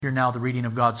Hear now the reading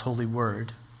of God's holy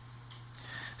word.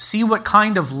 See what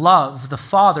kind of love the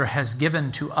Father has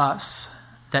given to us,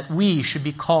 that we should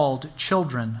be called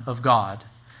children of God.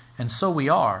 And so we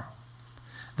are.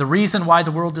 The reason why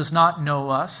the world does not know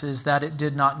us is that it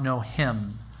did not know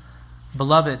Him.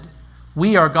 Beloved,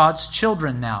 we are God's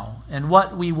children now, and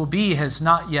what we will be has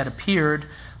not yet appeared,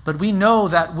 but we know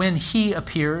that when He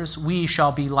appears, we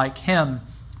shall be like Him,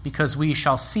 because we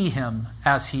shall see Him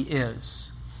as He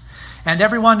is. And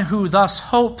everyone who thus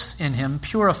hopes in Him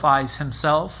purifies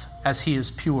himself as He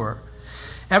is pure.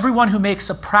 Everyone who makes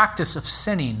a practice of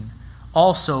sinning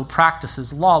also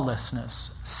practices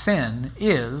lawlessness. Sin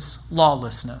is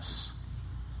lawlessness.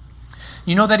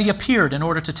 You know that He appeared in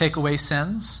order to take away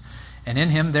sins, and in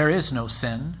Him there is no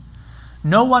sin.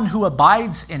 No one who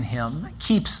abides in Him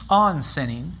keeps on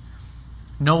sinning.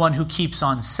 No one who keeps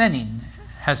on sinning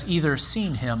has either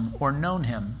seen Him or known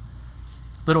Him.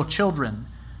 Little children,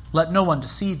 let no one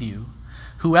deceive you.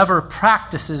 Whoever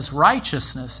practices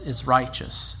righteousness is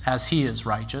righteous, as He is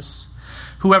righteous.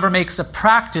 Whoever makes a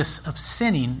practice of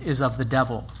sinning is of the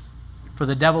devil, for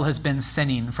the devil has been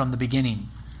sinning from the beginning.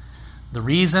 The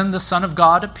reason the Son of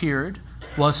God appeared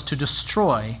was to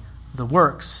destroy the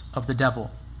works of the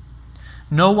devil.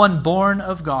 No one born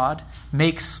of God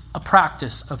makes a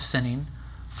practice of sinning,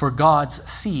 for God's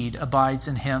seed abides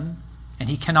in him, and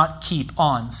he cannot keep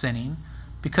on sinning,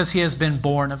 because he has been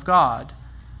born of God.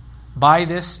 By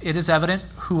this it is evident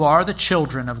who are the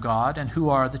children of God and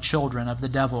who are the children of the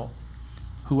devil.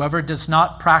 Whoever does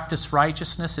not practice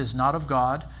righteousness is not of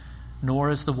God,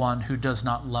 nor is the one who does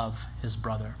not love his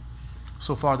brother.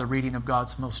 So far the reading of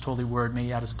God's most holy word. May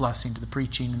He add His blessing to the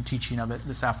preaching and teaching of it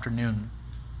this afternoon.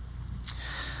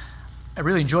 I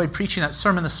really enjoyed preaching that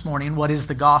sermon this morning, What is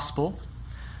the Gospel?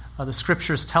 The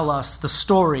Scriptures tell us the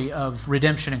story of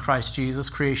redemption in Christ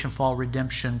Jesus, creation, fall,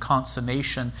 redemption,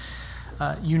 consummation.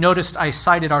 You noticed I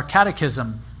cited our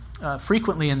catechism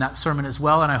frequently in that sermon as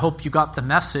well, and I hope you got the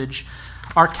message.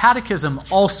 Our catechism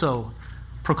also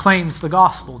proclaims the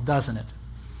gospel, doesn't it?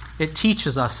 It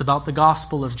teaches us about the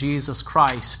gospel of Jesus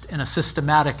Christ in a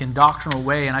systematic and doctrinal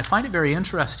way, and I find it very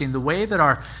interesting the way that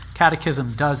our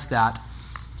catechism does that.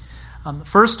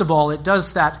 First of all, it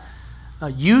does that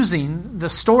using the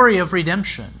story of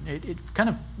redemption.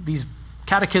 These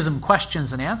catechism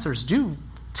questions and answers do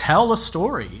tell a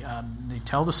story. They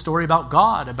tell the story about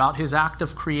God, about His act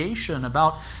of creation,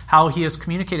 about how He has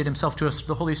communicated Himself to us through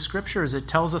the Holy Scriptures. It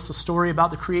tells us a story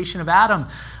about the creation of Adam,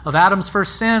 of Adam's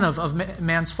first sin, of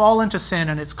man's fall into sin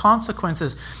and its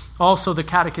consequences. Also, the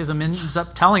catechism ends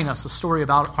up telling us a story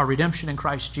about our redemption in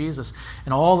Christ Jesus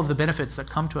and all of the benefits that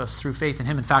come to us through faith in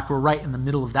Him. In fact, we're right in the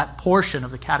middle of that portion of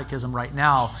the catechism right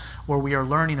now where we are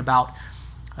learning about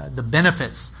the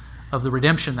benefits of the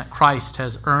redemption that Christ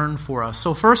has earned for us.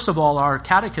 So first of all, our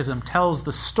catechism tells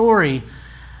the story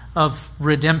of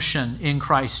redemption in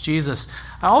Christ Jesus.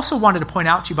 I also wanted to point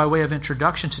out to you by way of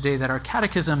introduction today that our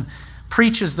catechism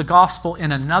preaches the gospel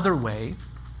in another way.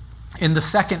 In the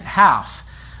second half,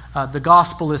 the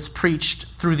gospel is preached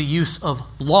through the use of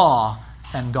law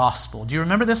and gospel. Do you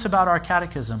remember this about our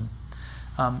catechism?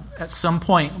 At some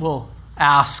point, we'll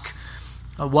ask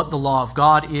what the law of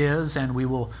God is, and we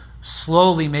will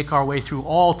slowly make our way through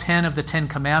all 10 of the 10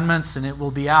 commandments, and it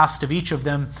will be asked of each of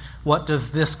them, what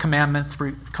does this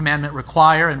commandment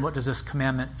require, and what does this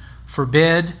commandment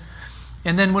forbid?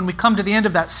 And then when we come to the end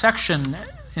of that section,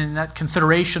 in that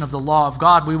consideration of the law of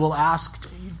God, we will ask,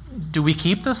 do we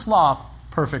keep this law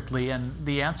perfectly? And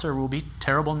the answer will be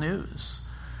terrible news.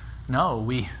 No,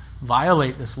 we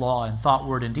violate this law in thought,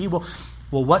 word, and deed. Well,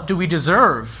 what do we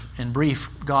deserve? In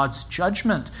brief, God's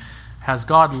judgment. Has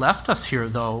God left us here,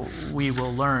 though? We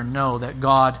will learn, no, that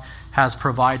God has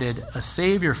provided a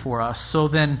Savior for us. So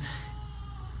then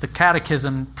the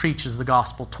Catechism preaches the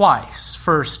gospel twice.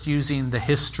 First, using the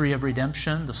history of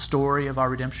redemption, the story of our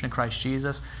redemption in Christ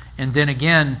Jesus, and then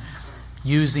again,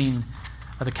 using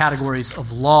the categories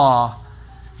of law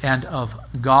and of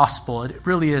gospel. It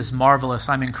really is marvelous.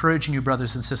 I'm encouraging you,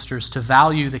 brothers and sisters, to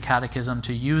value the Catechism,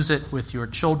 to use it with your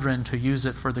children, to use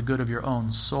it for the good of your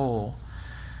own soul.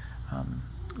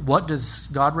 What does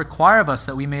God require of us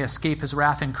that we may escape His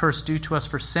wrath and curse due to us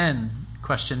for sin?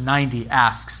 Question 90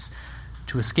 asks,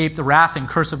 to escape the wrath and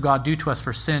curse of God due to us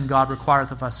for sin, God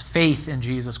requireth of us faith in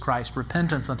Jesus Christ,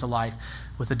 repentance unto life,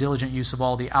 with a diligent use of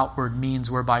all the outward means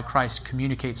whereby Christ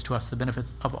communicates to us the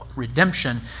benefits of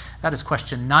redemption. That is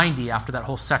question 90 after that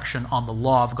whole section on the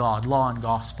law of God, law and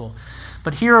gospel.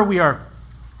 But here we are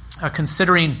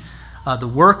considering the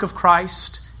work of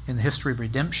Christ in the history of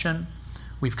redemption.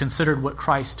 We've considered what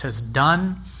Christ has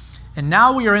done. And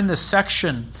now we are in this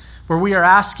section where we are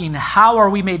asking, how are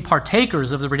we made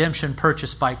partakers of the redemption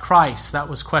purchased by Christ? That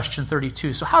was question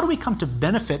 32. So how do we come to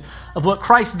benefit of what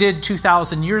Christ did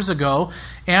 2,000 years ago?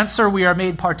 Answer, we are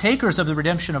made partakers of the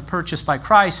redemption of purchased by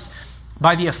Christ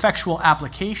by the effectual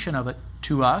application of it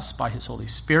to us by his Holy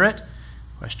Spirit.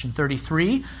 Question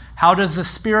 33, how does the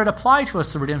Spirit apply to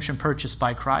us the redemption purchased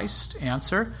by Christ?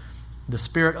 Answer, the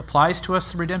Spirit applies to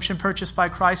us the redemption purchased by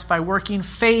Christ by working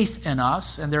faith in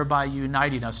us and thereby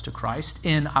uniting us to Christ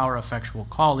in our effectual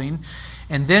calling.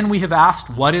 And then we have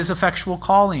asked, what is effectual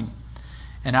calling?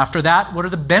 And after that, what are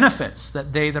the benefits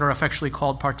that they that are effectually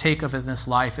called partake of in this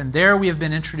life? And there we have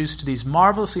been introduced to these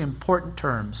marvelously important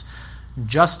terms: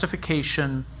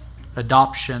 justification,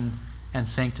 adoption, and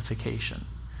sanctification.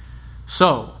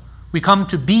 So, we come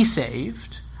to be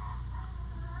saved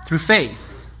through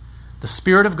faith. The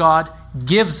Spirit of God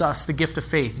gives us the gift of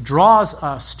faith, draws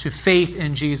us to faith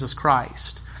in Jesus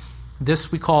Christ.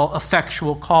 This we call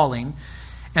effectual calling.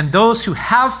 And those who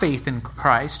have faith in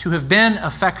Christ, who have been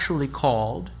effectually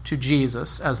called to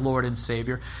Jesus as Lord and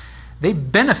Savior, they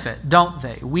benefit, don't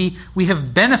they? We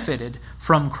have benefited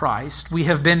from Christ. We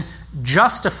have been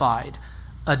justified,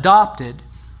 adopted,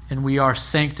 and we are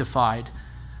sanctified,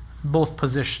 both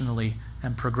positionally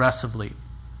and progressively.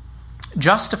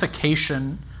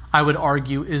 Justification, I would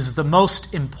argue, is the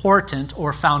most important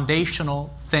or foundational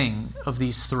thing of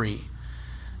these three.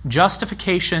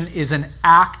 Justification is an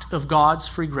act of God's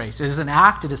free grace. It is an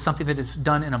act, it is something that is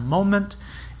done in a moment.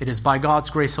 It is by God's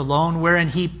grace alone, wherein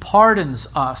he pardons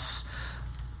us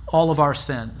all of our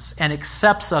sins and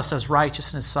accepts us as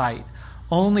righteous in his sight,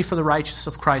 only for the righteousness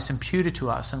of Christ imputed to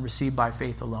us and received by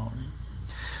faith alone.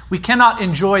 We cannot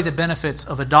enjoy the benefits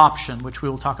of adoption, which we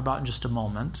will talk about in just a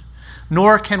moment,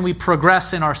 nor can we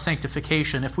progress in our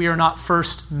sanctification if we are not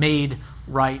first made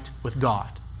right with God.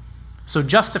 So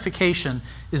justification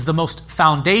is the most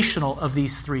foundational of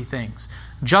these three things.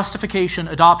 Justification,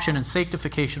 adoption, and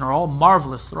sanctification are all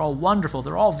marvelous. They're all wonderful.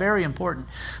 They're all very important.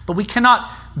 But we cannot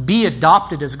be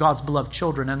adopted as God's beloved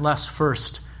children unless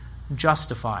first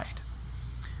justified.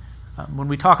 When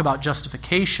we talk about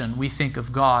justification, we think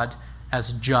of God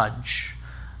as judge.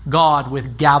 God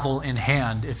with gavel in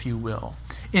hand, if you will.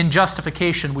 In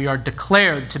justification, we are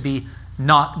declared to be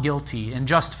not guilty. In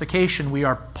justification, we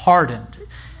are pardoned.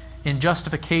 In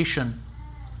justification,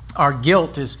 our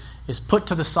guilt is put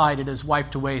to the side. It is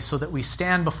wiped away so that we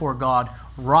stand before God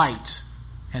right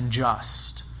and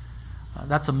just.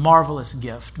 That's a marvelous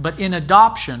gift. But in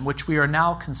adoption, which we are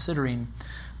now considering,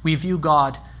 we view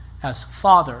God as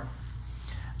Father.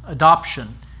 Adoption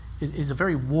is a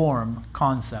very warm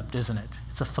concept, isn't it?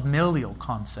 It's a familial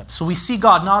concept. So we see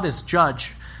God not as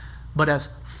judge, but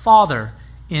as Father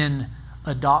in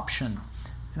adoption.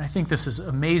 And I think this is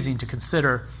amazing to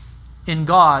consider. In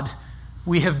God,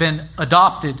 we have been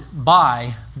adopted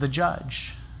by the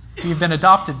judge. We've been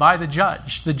adopted by the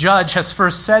judge. The judge has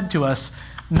first said to us,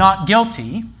 not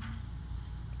guilty,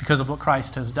 because of what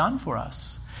Christ has done for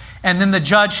us. And then the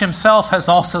judge himself has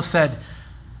also said,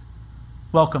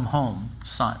 welcome home,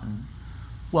 son.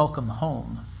 Welcome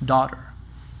home, daughter.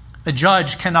 A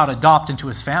judge cannot adopt into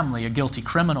his family a guilty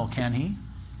criminal, can he?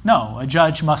 No, a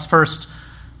judge must first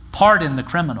pardon the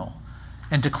criminal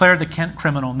and declare the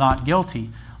criminal not guilty.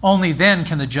 Only then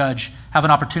can the judge have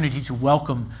an opportunity to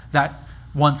welcome that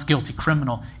once guilty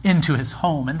criminal into his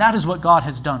home. And that is what God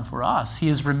has done for us. He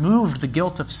has removed the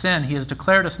guilt of sin. He has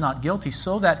declared us not guilty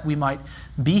so that we might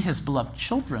be his beloved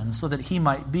children, so that he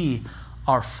might be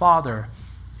our Father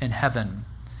in heaven.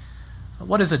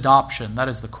 What is adoption? That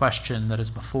is the question that is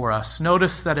before us.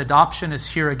 Notice that adoption is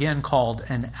here again called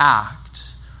an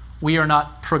act. We are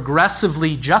not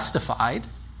progressively justified.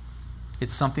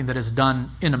 It's something that is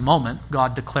done in a moment.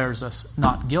 God declares us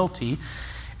not guilty.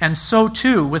 And so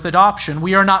too, with adoption,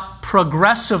 we are not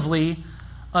progressively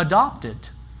adopted,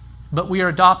 but we are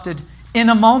adopted in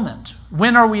a moment.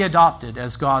 When are we adopted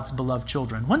as God's beloved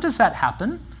children? When does that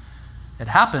happen? It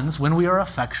happens when we are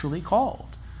effectually called.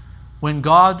 When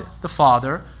God the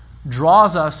Father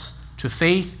draws us to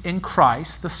faith in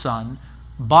Christ the Son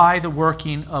by the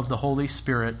working of the Holy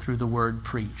Spirit through the word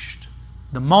preached.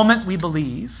 The moment we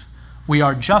believe, we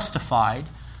are justified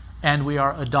and we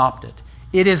are adopted.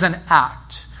 It is an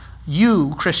act.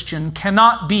 You, Christian,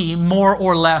 cannot be more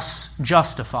or less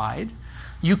justified.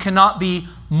 You cannot be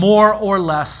more or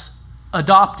less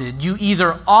adopted. You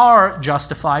either are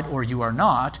justified or you are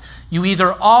not. You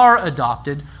either are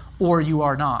adopted or you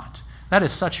are not. That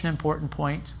is such an important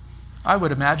point. I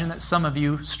would imagine that some of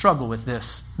you struggle with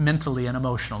this mentally and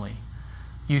emotionally.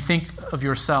 You think of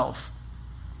yourself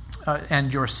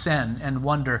and your sin and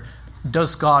wonder,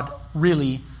 does God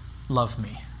really love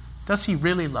me? Does he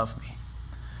really love me?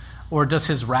 Or does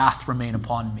his wrath remain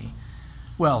upon me?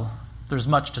 Well, there's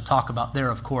much to talk about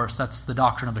there, of course. That's the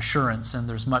doctrine of assurance, and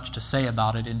there's much to say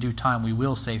about it. In due time, we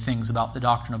will say things about the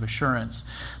doctrine of assurance.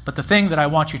 But the thing that I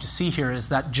want you to see here is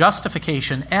that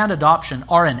justification and adoption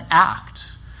are an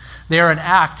act. They are an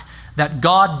act that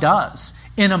God does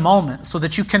in a moment, so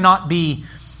that you cannot be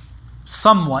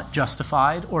somewhat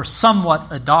justified or somewhat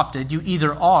adopted. You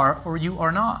either are or you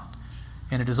are not.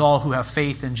 And it is all who have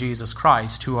faith in Jesus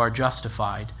Christ who are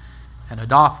justified and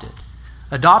adopted.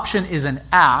 Adoption is an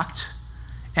act,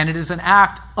 and it is an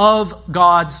act of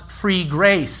God's free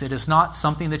grace. It is not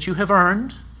something that you have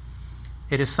earned.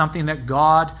 It is something that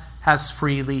God has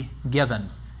freely given.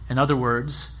 In other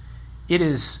words, it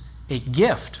is a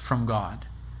gift from God.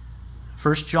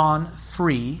 1 John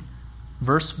 3,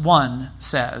 verse 1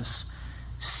 says,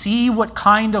 "See what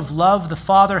kind of love the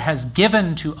Father has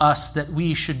given to us that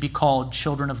we should be called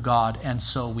children of God, and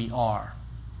so we are."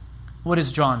 What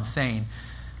is John saying?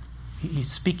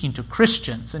 He's speaking to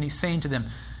Christians, and he's saying to them,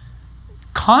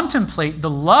 contemplate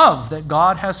the love that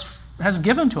God has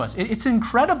given to us. It's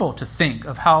incredible to think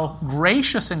of how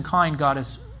gracious and kind God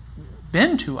has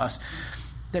been to us,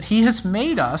 that he has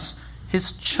made us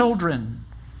his children.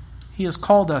 He has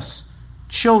called us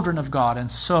children of God,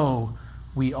 and so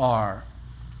we are.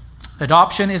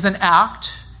 Adoption is an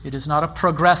act. It is not a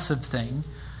progressive thing.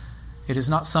 It is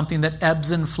not something that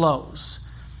ebbs and flows.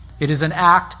 It is an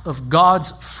act of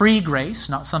God's free grace,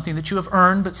 not something that you have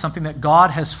earned, but something that God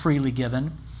has freely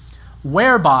given,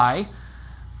 whereby,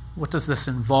 what does this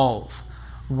involve?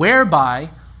 Whereby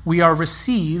we are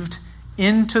received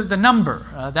into the number.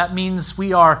 That means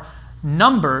we are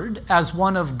numbered as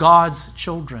one of God's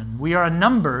children. We are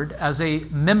numbered as a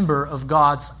member of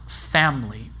God's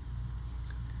family.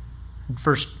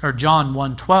 John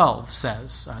 1:12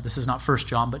 says, this is not 1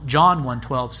 John, but John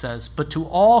 1:12 says, "But to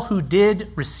all who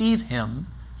did receive him,"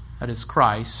 that is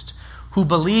Christ, "who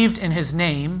believed in his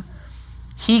name,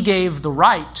 he gave the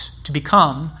right to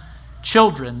become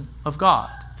children of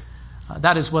God."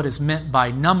 That is what is meant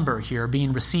by number here,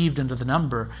 being received into the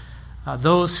number.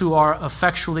 Those who are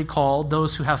effectually called,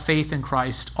 those who have faith in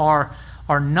Christ, are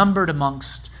numbered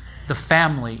amongst the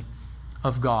family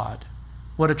of God.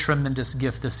 What a tremendous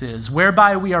gift this is.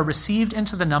 Whereby we are received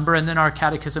into the number, and then our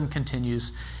catechism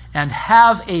continues, and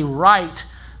have a right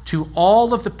to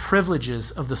all of the privileges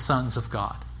of the sons of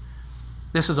God.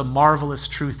 This is a marvelous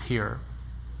truth here.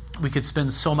 We could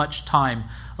spend so much time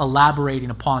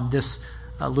elaborating upon this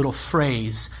little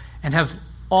phrase, and have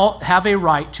a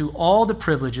right to all the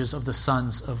privileges of the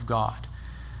sons of God.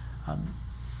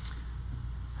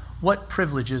 What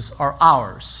privileges are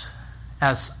ours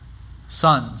as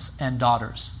sons and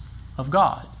daughters of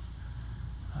God?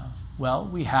 Well,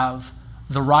 we have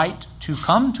the right to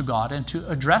come to God and to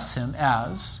address him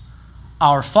as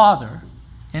our Father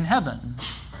in heaven.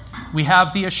 We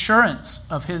have the assurance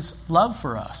of his love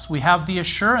for us. We have the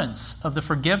assurance of the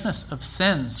forgiveness of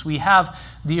sins. We have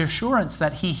the assurance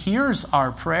that he hears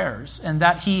our prayers and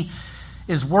that he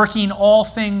is working all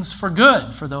things for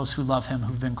good for those who love him,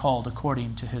 who've been called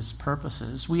according to his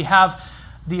purposes. We have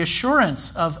the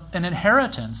assurance of an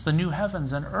inheritance, the new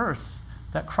heavens and earth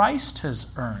that Christ has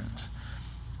earned.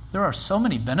 There are so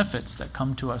many benefits that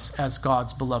come to us as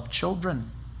God's beloved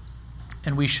children,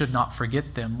 and we should not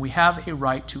forget them. We have a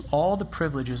right to all the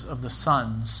privileges of the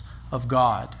sons of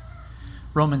God.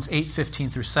 Romans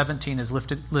 8:15 through 17 is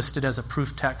listed as a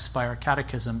proof text by our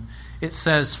catechism. It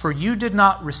says, "For you did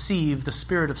not receive the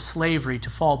spirit of slavery to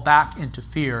fall back into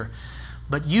fear,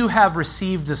 but you have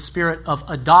received the spirit of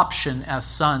adoption as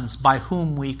sons, by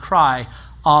whom we cry,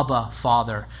 Abba,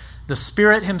 Father. The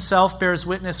Spirit himself bears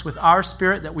witness with our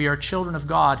spirit that we are children of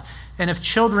God, and if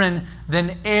children,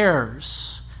 then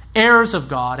heirs, heirs of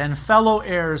God, and fellow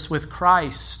heirs with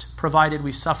Christ, provided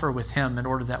we suffer with him, in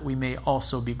order that we may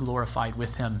also be glorified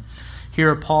with him."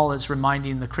 Here Paul is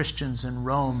reminding the Christians in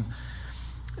Rome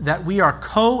that we are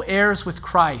co-heirs with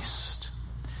Christ.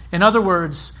 In other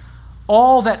words,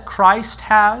 all that Christ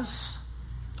has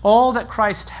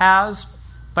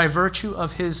by virtue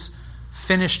of his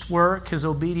finished work, his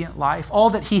obedient life, all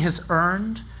that he has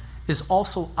earned is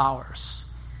also ours.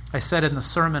 I said in the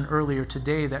sermon earlier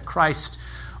today that Christ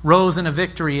rose in a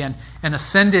victory and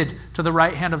ascended to the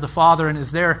right hand of the Father and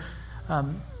is there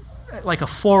like a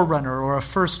forerunner or a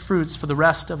first fruits for the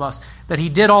rest of us, that he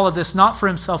did all of this not for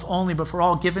himself only, but for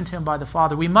all given to him by the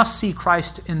Father. We must see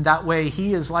Christ in that way.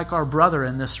 He is like our brother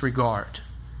in this regard.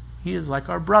 He is like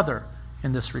our brother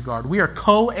in this regard. We are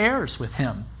co-heirs with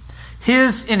him.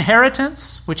 His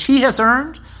inheritance, which he has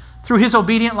earned through his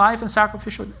obedient life and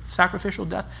sacrificial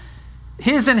death,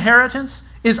 his inheritance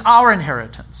is our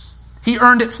inheritance. He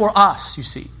earned it for us, you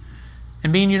see.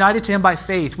 And being united to him by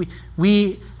faith,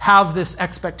 we have this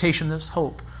expectation, this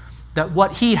hope, that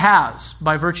what he has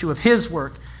by virtue of his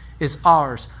work is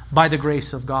ours by the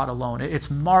grace of God alone. It's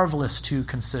marvelous to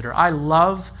consider. I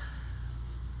love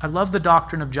the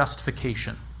doctrine of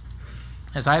justification.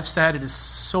 As I have said, it is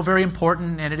so very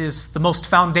important, and it is the most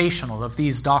foundational of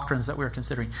these doctrines that we're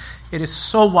considering. It is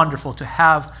so wonderful to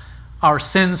have our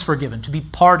sins forgiven, to be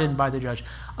pardoned by the judge.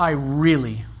 I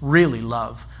really, really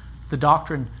love the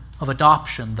doctrine of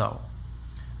adoption, though,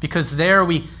 because there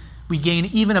we gain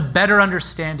even a better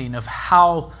understanding of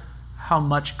how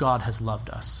much God has loved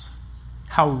us,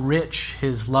 how rich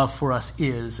his love for us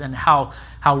is, and how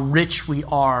rich we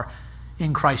are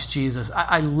in Christ Jesus.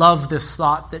 I love this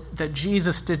thought that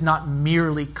Jesus did not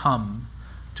merely come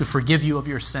to forgive you of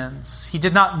your sins. He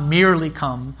did not merely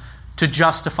come to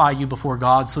justify you before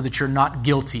God so that you're not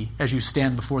guilty as you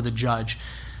stand before the judge.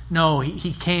 No,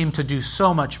 he came to do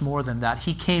so much more than that.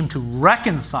 He came to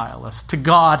reconcile us to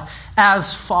God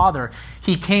as Father.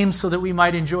 He came so that we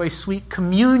might enjoy sweet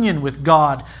communion with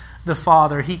God the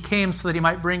Father. He came so that he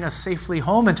might bring us safely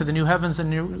home into the new heavens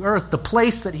and new earth, the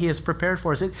place that he has prepared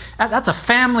for us. That's a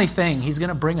family thing. He's going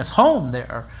to bring us home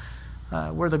there,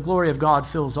 where the glory of God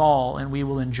fills all, and we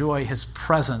will enjoy his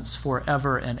presence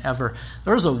forever and ever.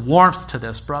 There's a warmth to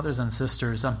this, brothers and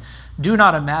sisters. Do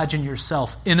not imagine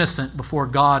yourself innocent before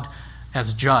God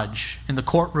as judge. In the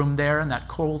courtroom there, in that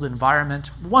cold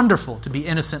environment, wonderful to be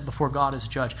innocent before God as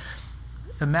judge.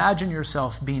 Imagine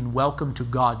yourself being welcomed to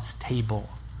God's table,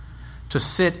 to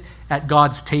sit at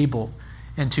God's table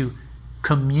and to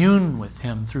commune with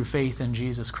him through faith in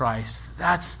Jesus Christ.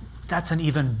 That's an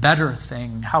even better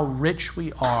thing, how rich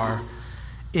we are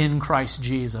in Christ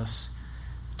Jesus,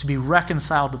 to be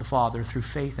reconciled to the Father through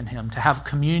faith in him, to have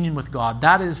communion with God.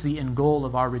 That is the end goal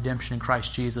of our redemption in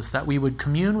Christ Jesus, that we would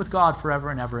commune with God forever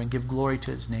and ever and give glory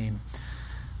to his name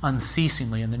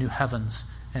unceasingly in the new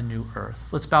heavens and new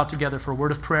earth. Let's bow together for a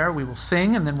word of prayer. We will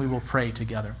sing and then we will pray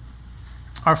together.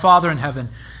 Our Father in heaven,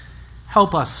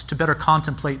 help us to better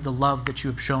contemplate the love that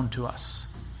you have shown to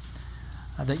us,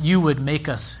 that you would make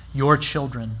us your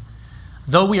children.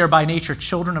 Though we are by nature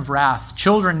children of wrath,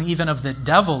 children even of the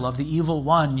devil, of the evil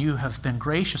one, you have been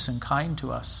gracious and kind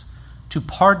to us, to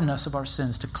pardon us of our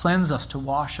sins, to cleanse us, to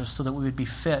wash us, so that we would be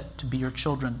fit to be your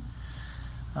children.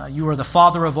 You are the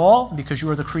Father of all, because you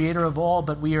are the Creator of all,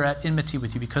 but we are at enmity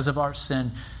with you because of our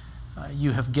sin.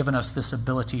 You have given us this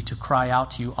ability to cry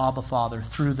out to you, Abba, Father,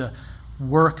 through the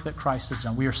work that Christ has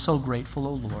done. We are so grateful,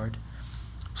 O Lord.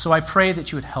 So I pray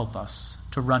that you would help us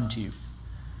to run to you,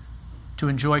 to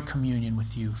enjoy communion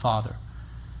with you, Father,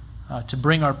 to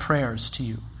bring our prayers to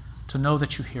you, to know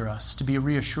that you hear us, to be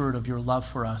reassured of your love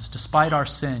for us. Despite our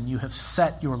sin, you have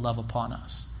set your love upon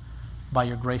us by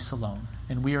your grace alone,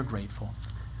 and we are grateful.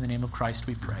 In the name of Christ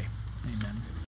we pray. Amen.